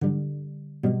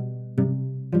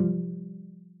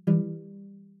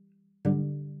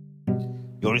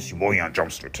good? It's your boy Young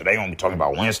Jumpster. Today I'm going to be talking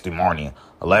about Wednesday morning,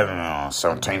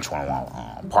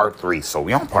 11/17/21, part 3. So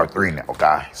we on part 3 now,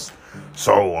 guys.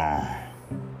 So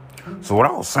what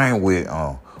I was saying with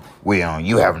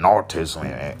you having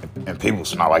autism and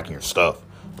people's not liking your stuff,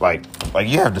 like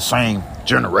you have the same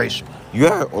generation. You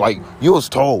have, you was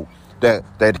told that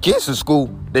the kids in school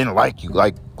didn't like you,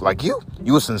 like you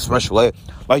was in special ed.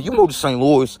 Like, you moved to St.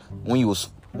 Louis when you was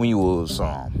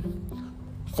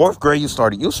 4th grade. You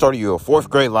started your 4th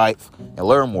grade life in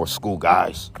Larimore School,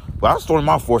 guys. But I started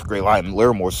my 4th grade life in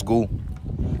Larimore School.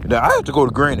 And then I had to go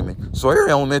to Granderman. So every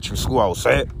elementary school I was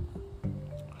at,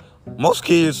 most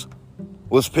kids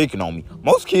was picking on me.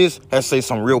 Most kids had to say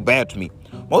something real bad to me.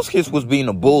 Most kids was being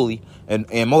a bully,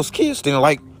 and most kids didn't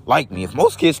like me. If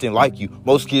most kids didn't like you,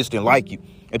 most kids didn't like you.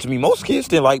 And to me, most kids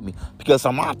didn't like me because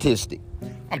I'm autistic.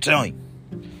 I'm telling you.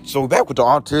 So back with the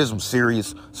autism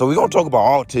series. So we're gonna talk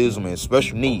about autism and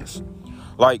special needs.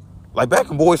 Like back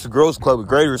in Boys and Girls Club at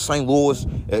Greater St. Louis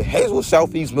at Hazelwood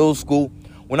Southeast Middle School,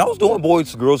 when I was doing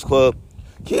Boys and Girls Club,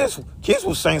 kids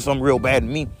was saying something real bad to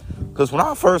me. Because when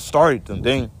I first started them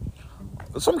thing,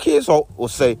 some kids will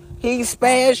say, he's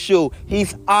special,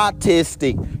 he's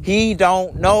autistic, he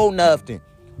don't know nothing.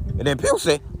 And then people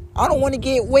say, I don't want to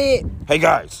get wet. Hey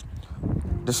guys,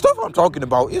 the stuff I'm talking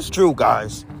about is true,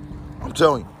 guys. I'm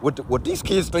telling you, what these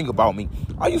kids think about me.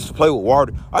 I used to play with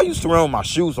water. I used to run with my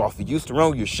shoes off. You used to run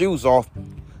with your shoes off.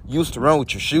 You used to run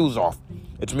with your shoes off.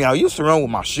 And to me, I used to run with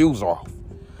my shoes off.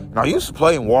 And I used to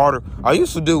play in water. I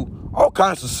used to do all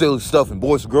kinds of silly stuff in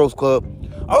Boys and Girls Club.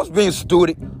 I was being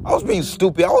stupid. I was being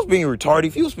retarded.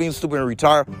 If you was being stupid and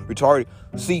retarded,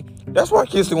 see, that's why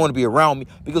kids didn't want to be around me,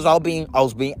 because I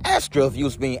was being extra. If you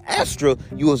was being extra,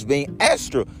 you was being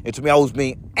extra. And to me, I was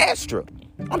being extra.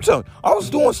 I'm telling you, I was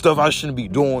doing stuff I shouldn't be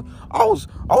doing. I was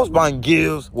buying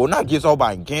gifts. Well, not gifts, I was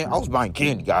buying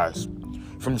candy, guys.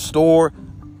 From the store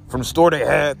they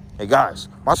had. Hey guys,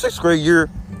 my 6th grade year,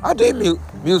 I did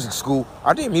music school.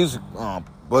 I did music,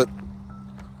 but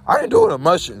I didn't do it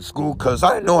much in school because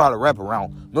I didn't know how to rap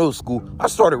around middle school. I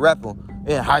started rapping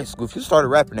in high school. If you started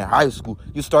rapping in high school,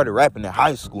 you started rapping in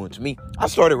high school. And to me, I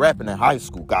started rapping in high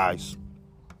school, guys.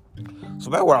 So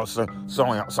that's what I was saying. So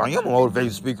I am a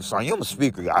motivated speaker. So I am a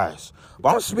speaker, guys.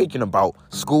 But I'm speaking about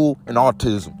school and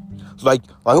autism. So like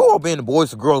who all been in the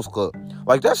Boys and Girls Club?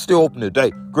 Like, that's still open today.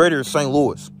 Greater St.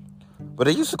 Louis. But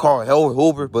they used to call it Hell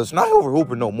Hoover, but it's not Hell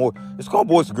Hoover no more. It's called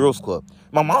Boys and Girls Club.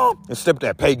 My mom and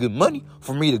stepdad paid good money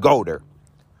for me to go there.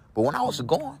 But when I was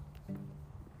going,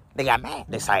 they got mad.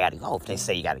 They say I gotta go. If they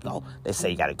say you gotta go, they say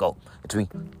you gotta go. And to me,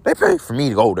 they paid for me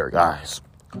to go there, guys.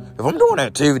 If I'm doing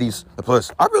activities, and plus,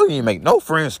 I really didn't make no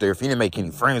friends there. If you didn't make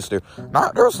any friends there,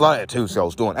 there was a lot of activities I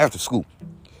was doing after school.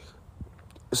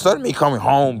 Instead of me coming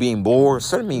home being bored,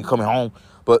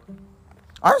 but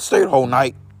I didn't stay the whole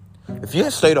night. If you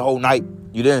didn't stay the whole night,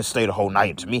 you didn't stay the whole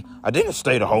night. To me, I didn't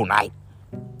stay the whole night.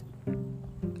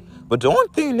 But the only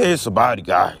thing is about it,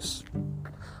 guys,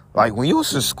 like when you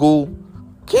was in school,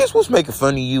 kids was making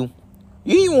fun of you.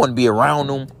 You didn't want to be around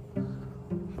them.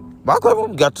 But I'm glad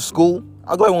when we got to school,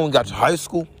 I'm glad when we got to high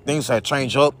school, things had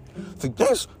changed up.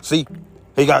 See,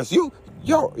 hey guys,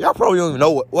 y'all probably don't even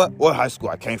know what high school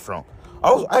I came from.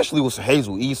 I was at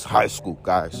Hazelwood East High School,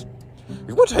 guys. If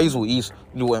you went to Hazelwood East,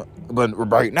 but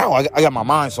right now I got my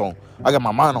mind on. I got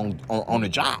my mind on the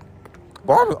job.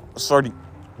 But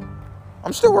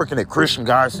I'm still working at Christian,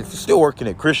 guys. If you're still working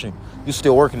at Christian, you're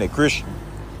still working at Christian.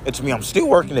 And to me, I'm still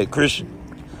working at Christian.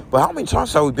 But how many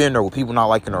times have we been there with people not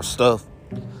liking our stuff?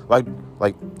 Like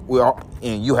we are,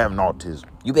 and you having autism.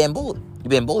 You've been bullied. You've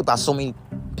been bullied by so many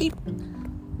people.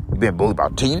 You've been bullied by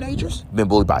teenagers. You've been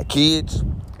bullied by kids.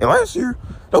 And last year,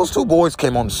 those 2 boys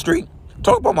came on the street,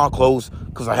 talked about my clothes,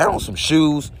 because I had on some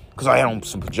shoes, because I had on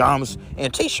some pajamas, and a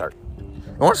t-shirt.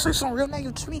 They want to say something real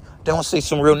negative to me. They want to say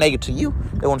something real negative to you.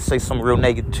 They want to say something real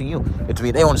negative to you. And to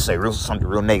me, they want to say something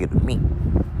real negative to me.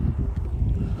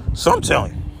 So I'm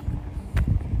telling you.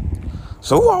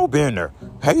 So who all been there?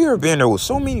 Have you ever been there with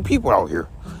so many people out here?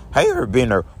 Have you ever been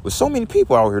there with so many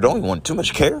people out here don't even want too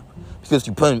much care? Because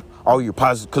you put all your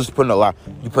positive, because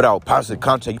you put out positive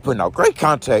content, you putting out great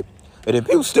content, and then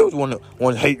people still want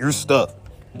to hate your stuff.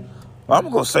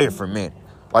 I'm gonna say it for a minute.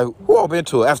 Like, who all been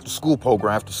to an after school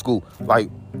program after school?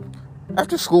 Like,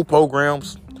 after school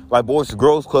programs, like Boys and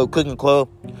Girls Club, Cooking Club.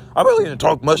 I really didn't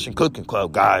talk much in Cooking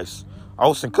Club, guys. I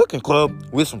was in Cooking Club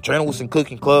with some channels in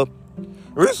Cooking Club.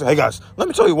 Hey guys, let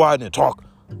me tell you why I didn't talk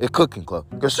at Cooking Club.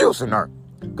 Because she was in there.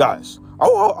 Guys, I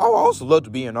would also love to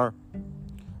be in there.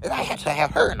 And I had to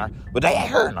have her in there. But they had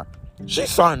her in there. She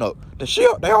signed up.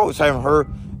 They always have her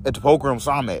at the programs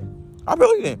I'm at. I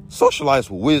really didn't socialize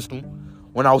with Wisdom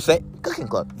when I was at cooking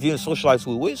club. If you didn't socialize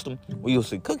with wisdom when you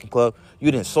was in cooking club,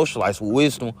 you didn't socialize with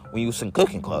wisdom when you was in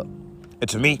cooking club. And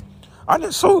to me, I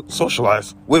didn't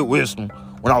socialize with wisdom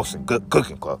when I was in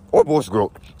cooking club or boys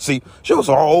girl. See, she was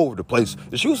all over the place.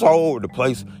 She was all over the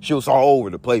place. She was all over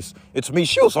the place. And to me,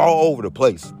 she was all over the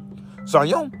place. So I'm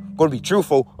going to be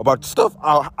truthful about the stuff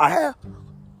I have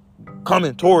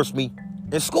coming towards me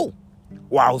in school.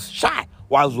 While I was shy,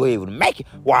 while I was able to make it,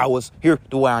 while I was here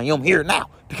to where I am here now.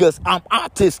 Because I'm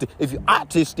autistic. If you're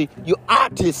autistic, you're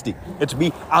autistic. And to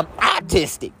me, I'm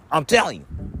autistic. I'm telling you.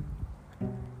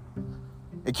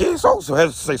 And kids also have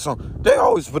to say something. They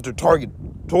always put their target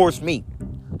towards me.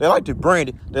 They liked it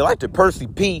Brandon. They liked it Percy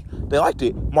P. They liked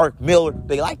it Mark Miller.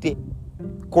 They liked it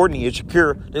Courtney and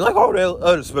Shakira. They like all the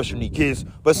other special need kids.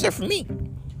 But except for me.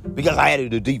 Because I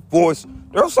added a deep voice.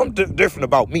 There was something different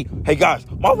about me. Hey guys,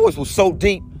 my voice was so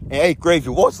deep in 8th grade.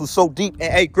 Your voice was so deep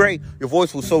in 8th grade. Your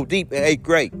voice was so deep in 8th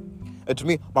grade. And to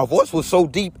me, my voice was so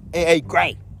deep in 8th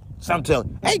grade. So I'm telling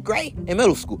you, 8th grade in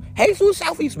middle school. Hazelwood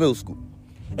Southeast Middle School.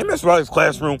 In Miss Riley's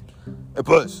classroom. And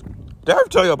plus, did I ever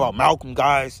tell you about Malcolm,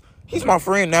 guys? He's my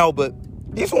friend now, but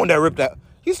he's the one that ripped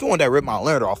my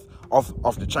lanyard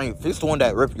off the chain. He's the one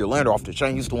that ripped your lanyard off the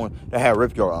chain. He's the one that had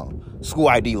ripped your school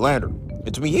ID lanyard.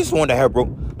 And to me, he's the one that had broke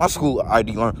my school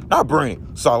ID lanyard. Not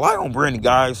Brandon. So I lie on Brandon,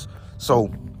 guys.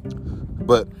 So,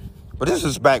 but this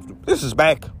is back. This is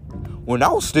back when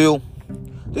I still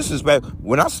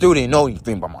didn't know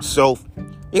anything about myself.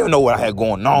 Even know what I had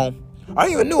going on. I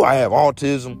even knew I have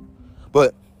autism.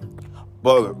 But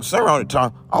same around the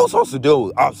time, I was also dealing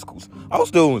with obstacles. I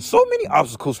was dealing with so many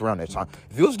obstacles around that time.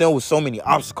 If you was dealing with so many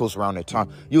obstacles around that time,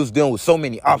 you was dealing with so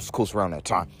many obstacles around that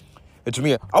time. And to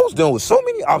me, I was dealing with so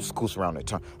many obstacles around that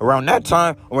time. Around that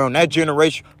time, around that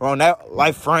generation, around that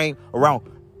life frame, around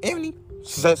any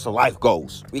sets of life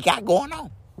goals we got going on.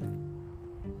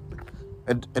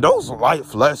 And those are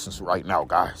life lessons right now,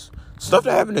 guys. Stuff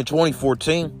that happened in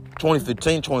 2014,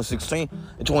 2015, 2016,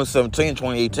 and 2017,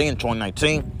 2018, and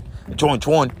 2019, and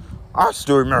 2020, I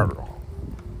still remember.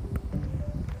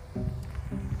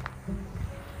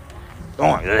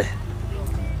 Oh,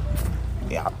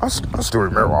 yeah, I still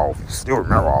remember all of it. Still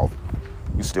remember all of it.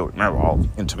 You still remember all of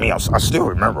it. And to me, I still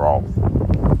remember all of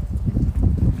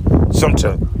it.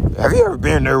 Sometimes, have you ever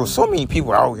been there with so many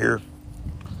people out here?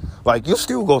 Like, you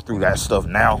still go through that stuff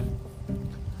now.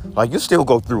 Like, you still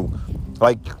go through,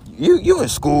 like, you in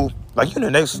school, like, you the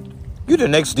next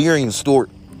year in your store.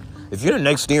 If you're the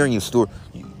next year in your store,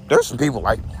 there's some people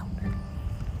like you out there.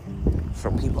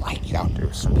 Some people like you out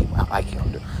there. Some people like you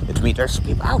out there. And to me, there's some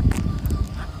people out there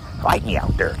like me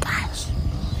out there, guys.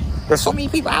 There's so many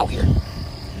people out here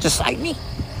just like me.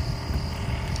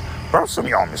 Bro, some of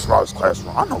y'all in Miss Riley's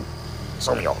classroom. I know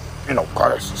some of y'all in no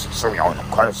classes. Some of y'all in no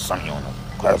classes. Some of y'all in no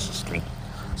classes to me.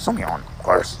 Some of y'all in no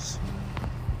classes.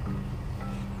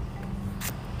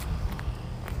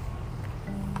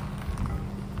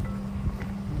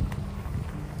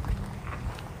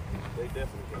 They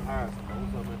definitely can hire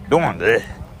someone. Doing that.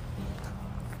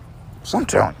 So I'm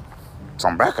telling you. So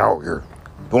I'm back out here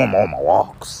doing all my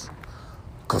walks.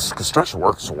 Because construction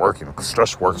workers are working. The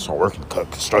construction workers are working. The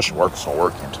construction workers are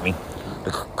working to me.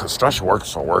 The construction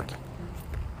workers are working.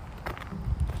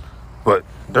 But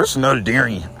there's another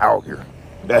Darian out here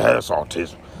that has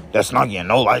autism. That's not getting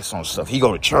no likes on stuff. He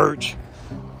go to church.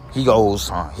 He goes,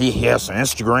 he has an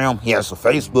Instagram. He has a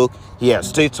Facebook. He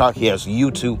has TikTok. He has a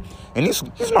YouTube. And he's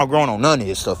not growing on none of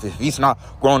his stuff. If he's not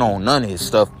growing on none of his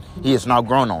stuff, he is not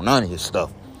growing on none of his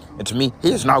stuff. And to me,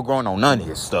 he is not growing on none of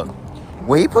his stuff.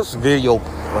 When he posts a video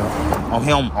on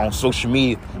him on social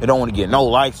media, they don't want to get no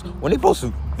likes. When he posts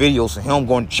videos of him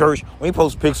going to church, when he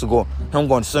posts pics of him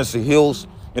going to Sunset Hills,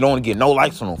 they don't want to get no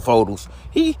likes on them photos.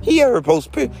 He posts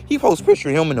picture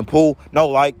of him in the pool, no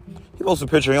like. He posts a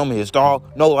picture of him and his dog,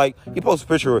 no like. He posts a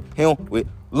picture of him with,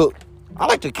 look, I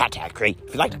like the content I create.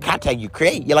 If you like the content you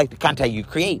create, you like the content you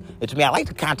create. And to me, I like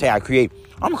the content I create.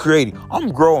 I'm creating.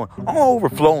 I'm growing. I'm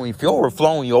overflowing. If you're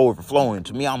overflowing, you're overflowing.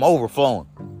 To me, I'm overflowing.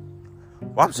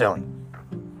 Well, I'm telling you.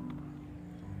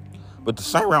 But the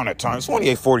same around that time, it's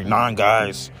 28:49,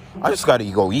 guys. I just got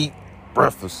to go eat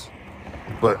breakfast.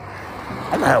 But I'm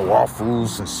going to have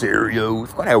waffles and cereal.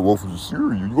 If I'm going to have waffles and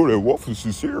cereal, you're going to have waffles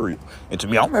and cereal. And to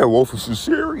me, I'm going to have waffles and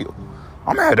cereal.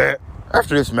 I'm going to have that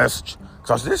after this message.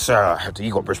 Because this, I have to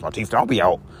go brush my teeth. I'll be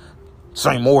out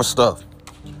saying more stuff.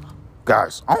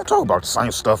 Guys, I don't talk about the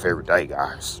same stuff every day,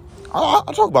 guys. I'll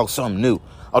talk about something new.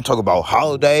 I'll talk about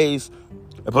holidays.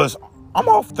 Plus, I'm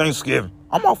off Thanksgiving.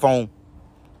 I'm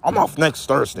off next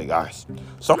Thursday, guys.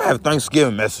 So I'm going to have a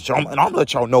Thanksgiving message. And I'm going to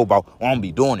let y'all know about what I'm going to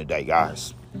be doing today,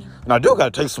 guys. And I do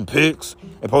got to take some pics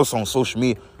and post on social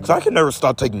media. Because I can never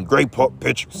stop taking great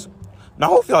pictures. Now, I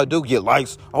hope y'all do get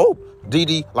likes. I hope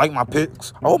Didi like my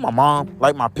pics. I hope my mom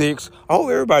like my pics. I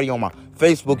hope everybody on my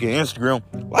Facebook and Instagram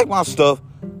like my stuff.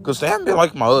 Because they haven't been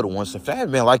liking my other ones. If they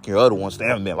haven't been liking your other ones, they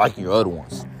haven't been liking your other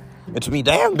ones. And to me,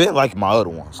 they haven't been liking my other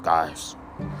ones, guys.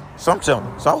 So I'm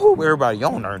telling you. So I hope everybody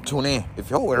on there and tune in. If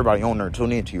you hope everybody on there and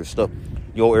tune into your stuff,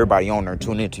 you hope everybody on there and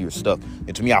tune into your stuff.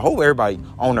 And to me, I hope everybody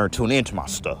on there and tune into my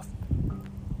stuff.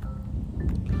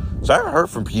 So I haven't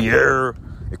heard from Pierre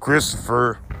and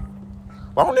Christopher.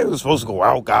 But I don't think we're supposed to go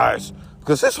out, guys.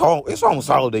 Because it's almost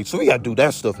holiday, so we got to do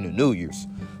that stuff in the New Year's.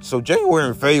 So January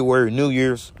and February, New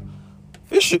Year's,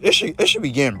 it should be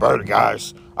getting better,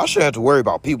 guys. I shouldn't have to worry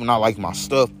about people not liking my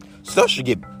stuff. Stuff should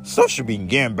be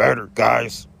getting better,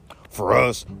 guys. For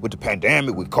us, with the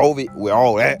pandemic, with COVID, with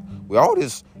all that, with all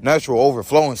this natural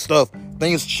overflowing stuff,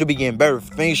 things should be getting better.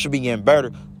 Things should be getting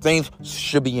better. Things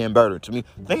should be getting better. To me,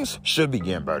 things should be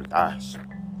getting better, guys.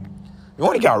 It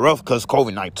only got rough because of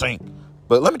COVID-19.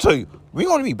 But let me tell you, we're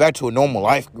going to be back to a normal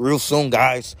life real soon,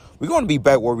 guys. We're going to be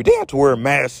back where we didn't have to wear a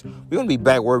mask. We're going to be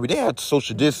back where we didn't have to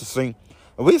social distancing.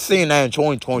 And we're seeing that in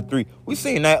 2023. We're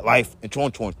seeing that life in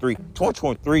 2023.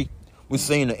 2023, we're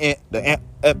seeing the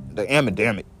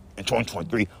epidemic in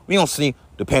 2023. We don't see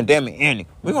the pandemic ending.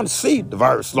 We're going to see the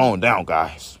virus slowing down,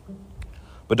 guys.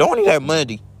 But don't need that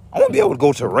Monday. I won't be able to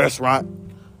go to a restaurant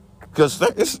because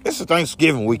it's a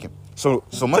Thanksgiving weekend. So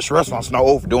much restaurants not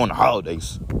open during the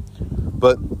holidays.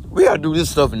 But we got to do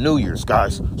this stuff in New Year's,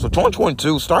 guys. So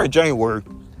 2022, starting January,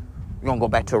 we're going to go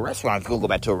back to a restaurant. If you're going to go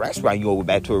back to a restaurant, you're going to go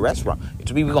back to a restaurant. And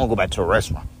to me, we're going to go back to a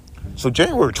restaurant. So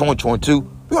January 2022, we're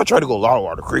going to try to go to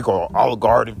Loudwater Creek or Olive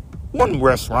Garden, one of them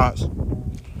restaurants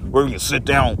where we can sit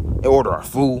down and order our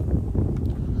food.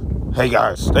 Hey,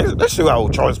 guys, they still got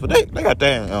Old Charlie's, but they got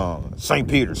that in St.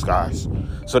 Peter's, guys.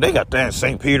 So they got that in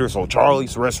St. Peter's, Old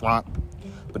Charlie's restaurant.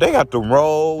 But they got them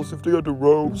rolls. If they got them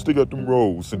rolls, they got them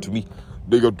rolls. And to me,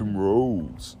 they got them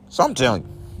rolls. So I'm telling you.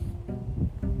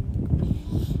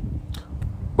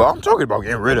 But I'm talking about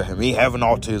getting rid of him. Me having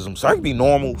autism. So I can be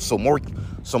normal. So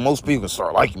most people can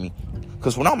start liking me.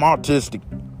 Because when I'm autistic,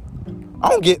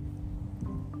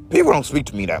 people don't speak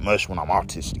to me that much when I'm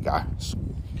autistic, guys.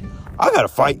 I got to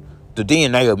fight the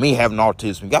DNA of me having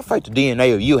autism. You got to fight the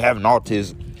DNA of you having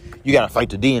autism. You got to fight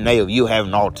the DNA of you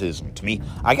having autism. To me,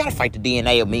 I got to fight the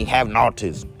DNA of me having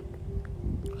autism.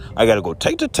 I got to go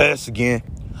take the test again.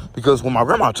 Because when my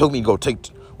grandma told me to go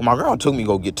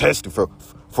get tested for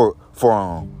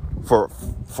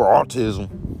autism,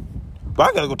 but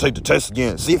I got to go take the test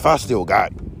again, see if I still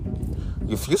got it.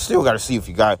 If you still got to see if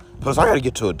you got it. Plus, I got to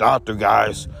get to a doctor,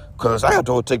 guys, because I got to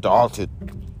go take the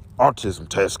autism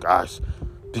test, guys,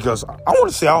 because I want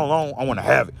to see how long I want to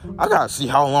have it. I got to see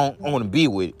how long I want to be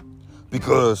with it,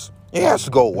 because it has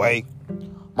to go away.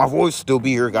 My voice still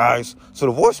be here, guys, so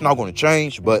the voice not going to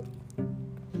change, but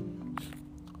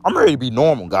I'm ready to be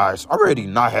normal, guys. I'm ready to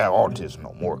not have autism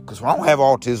no more, because when I don't have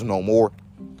autism no more,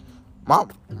 my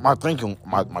thinking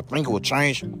will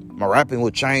change, my rapping will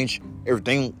change,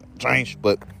 everything will change,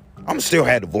 but I'm still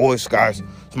have the voice, guys.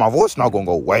 So my voice not gonna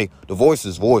go away. The voice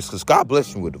is voice, because God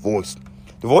bless me with the voice.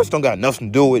 The voice don't got nothing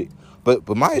to do with it. But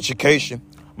my education,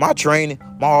 my training,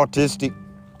 my autistic,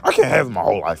 I can't have it my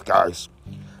whole life, guys.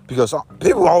 Because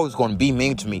people are always gonna be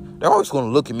mean to me. They're always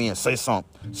gonna look at me and say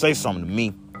something to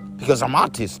me because I'm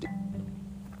autistic.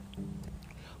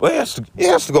 But it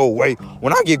has to go away.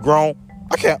 When I get grown,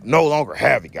 I can't no longer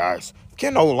have it, guys. I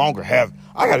can't no longer have it.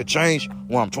 I gotta change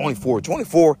when I'm 24.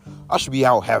 24, I should be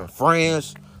out having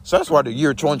friends. So that's why the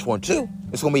year 2022,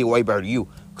 it's going to be way better to you.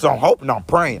 Because I'm hoping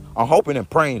and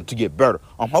praying to get better.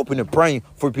 I'm hoping and praying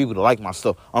for people to like my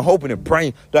stuff. I'm hoping and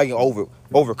praying that I can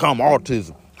overcome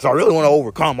autism. Because I really want to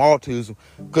overcome autism.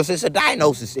 Because it's a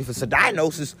diagnosis. If it's a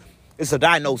diagnosis, it's a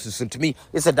diagnosis. And to me,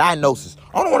 it's a diagnosis.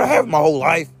 I don't want to have it my whole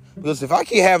life. Because if I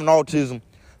keep having autism,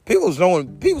 people's going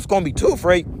to be too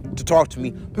afraid to talk to me.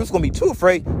 People's going to be too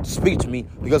afraid to speak to me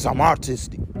because I'm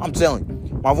autistic. I'm telling you,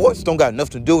 my voice don't got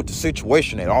nothing to do with the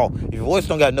situation at all. If your voice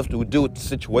don't got nothing to do with the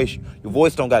situation, your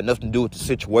voice don't got nothing to do with the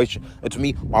situation. And to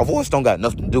me, my voice don't got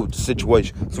nothing to do with the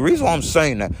situation. So the reason why I'm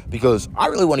saying that, because I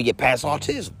really want to get past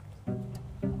autism.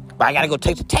 But I got to go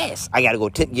take the test. I got to go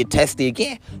get tested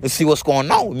again and see what's going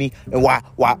on with me and why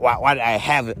did I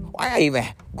have it? Why I even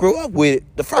grew up with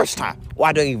it the first time?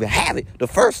 Why did I even have it the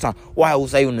first time? Why I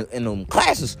was able in them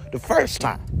classes the first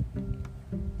time?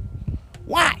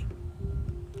 Why?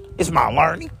 It's my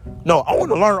learning. No, I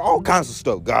want to learn all kinds of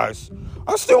stuff, guys.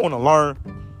 I still want to learn.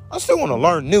 I still want to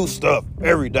learn new stuff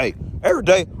every day. Every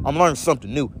day, I'm learning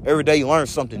something new. Every day, you learn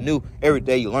something new. Every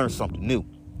day, you learn something new.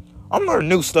 I'm learning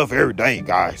new stuff every day,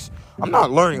 guys. I'm not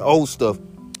learning old stuff.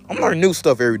 I'm learning new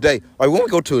stuff every day. Like when we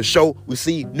go to a show, we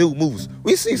see new movies.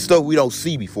 We see stuff we don't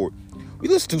see before. We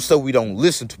listen to stuff we don't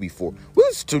listen to before. We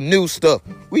listen to new stuff.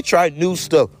 We try new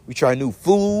stuff. We try new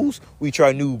foods. We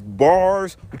try new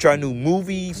bars. We try new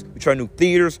movies. We try new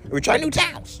theaters. And we try new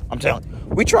towns. I'm telling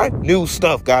you. We try new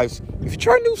stuff, guys. If you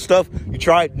try new stuff, you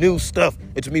try new stuff.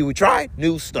 And to me, we try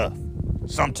new stuff.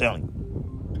 So I'm telling you.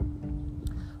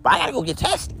 But I gotta go get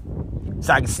tested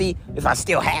so I can see if I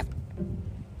still have it.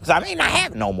 Because I may not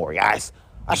have it no more, guys.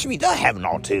 I should be done having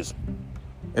autism.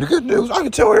 And the good news, I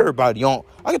can tell everybody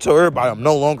I'm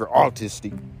no longer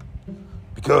autistic.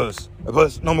 Because,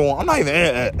 number one, I'm not even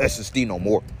at SSD no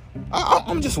more.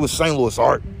 I'm just with St. Louis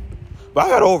Art. But I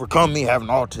got to overcome me having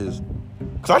autism.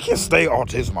 Because I can't stay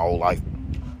autistic my whole life.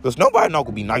 Because nobody not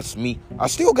going to be nice to me. I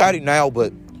still got it now,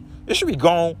 but it should be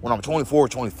gone when I'm 24,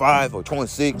 25, or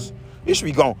 26. It should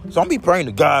be gone. So I'm be praying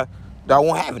to God that I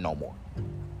won't have it no more.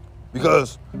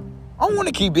 Because I don't want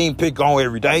to keep being picked on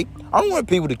every day. I don't want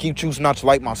people to keep choosing not to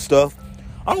like my stuff.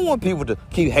 I don't want people to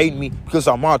keep hating me because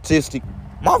I'm autistic.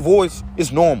 My voice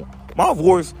is normal. My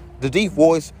voice, the deep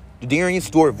voice, the Darian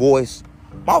Stewart voice,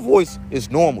 my voice is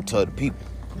normal to other people.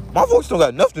 My voice don't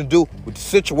got nothing to do with the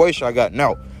situation I got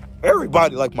now.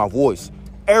 Everybody like my voice.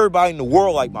 Everybody in the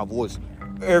world like my voice.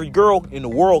 Every girl in the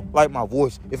world like my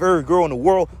voice. If every girl in the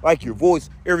world like your voice,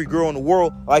 every girl in the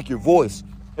world like your voice.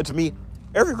 And to me,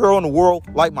 every girl in the world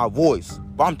like my voice.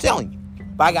 But I'm telling you,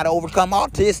 I got to overcome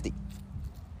autistic.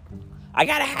 I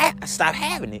got to stop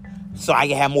having it so I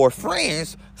can have more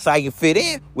friends, so I can fit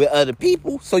in with other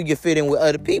people, so you can fit in with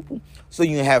other people, so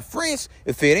you can have friends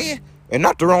and fit in, and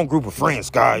not the wrong group of friends,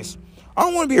 guys. I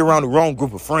don't want to be around the wrong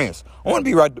group of friends. I want to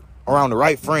be right around the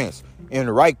right friends in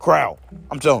the right crowd.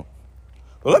 I'm telling you.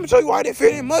 But let me tell you why I didn't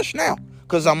fit in much now.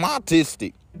 Because I'm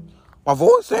autistic. My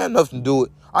voice had nothing to do with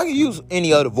it. I can use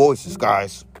any other voices,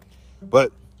 guys.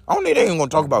 But I don't think they ain't going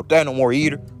to talk about that no more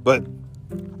either. But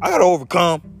I got to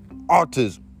overcome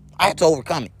autism. I have to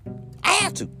overcome it. I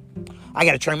have to. I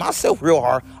got to train myself real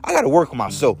hard. I got to work on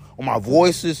myself, on my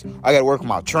voices. I got to work on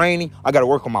my training. I got to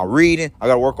work on my reading. I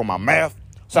got to work on my math.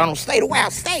 So I don't stay the way I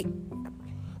stay. And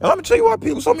let me tell you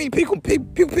why so many people pick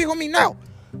on me now.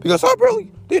 Because I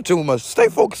really did too much. Stay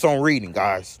focused on reading,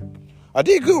 guys. I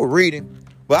did good with reading,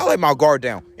 but I let my guard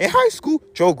down. In high school,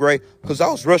 Joe Gray, because I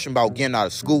was rushing about getting out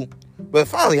of school. But it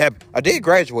finally happened. I did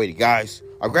graduate, guys.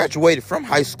 I graduated from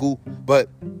high school, but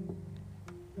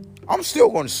I'm still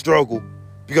going to struggle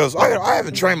because I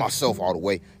haven't trained myself all the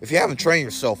way. If you haven't trained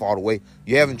yourself all the way,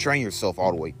 you haven't trained yourself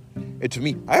all the way. And to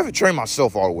me, I haven't trained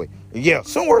myself all the way. And yeah,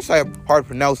 some words I have hard to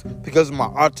pronounce because of my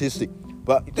autistic,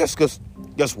 but that's because,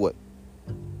 guess what?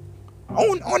 I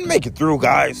want to make it through,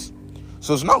 guys.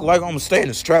 So it's not like I'm going to stay in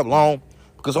this trap long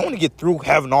because I want to get through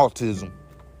having autism.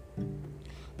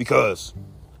 Because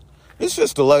it's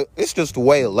just the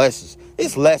way it lessons.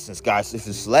 It's lessons, guys. If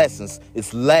it's lessons,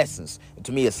 it's lessons. And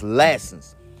to me, it's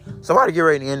lessons. So I got to get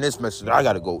ready to end this message. I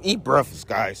got to go eat breakfast,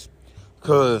 guys.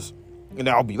 Because, and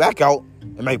then I'll be back out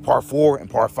and make part 4 and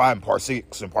part 5 and part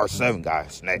 6 and part 7,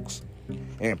 guys, next.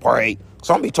 And part 8.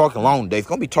 So I'm going to be talking long today. If you're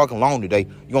going to be talking long today,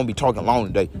 you're going to be talking long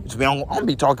today. I'm going to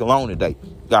be talking long today,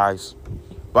 guys.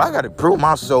 But I got to prove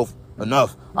myself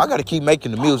enough. I got to keep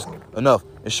making the music enough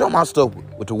and show my stuff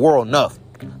with the world enough.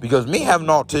 Because me having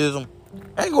autism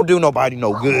ain't going to do nobody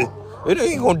no good. It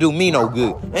ain't going to do me no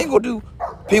good. It ain't going to do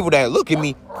people that look at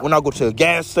me when I go to a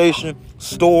gas station,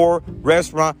 store,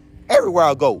 restaurant, everywhere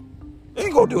I go. It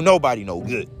ain't going to do nobody no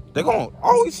good. They're going to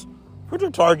always put their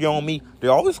target on me.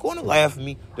 They're always going to laugh at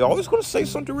me. They're always going to say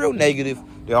something real negative.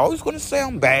 They're always going to say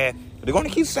I'm bad. They're going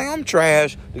to keep saying I'm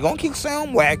trash. They're going to keep saying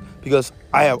I'm whack because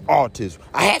I have autism.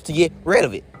 I have to get rid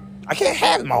of it. I can't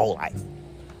have it my whole life.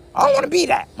 I don't want to be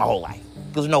that my whole life.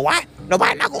 Because you know why?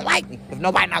 Nobody not going to like me. If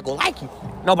nobody not going to like you,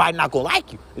 nobody not going to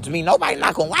like you. It means nobody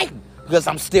not going to like me because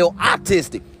I'm still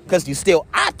autistic. Because you still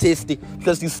autistic.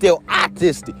 Because you still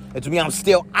autistic. And to me, I'm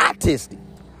still autistic.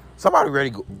 Somebody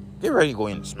get ready to go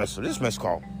in this mess. So this mess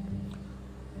called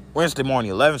Wednesday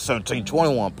morning,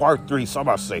 11/17/21, part 3.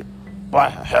 Somebody say, bye,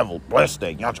 have a blessed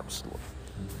day. Y'all just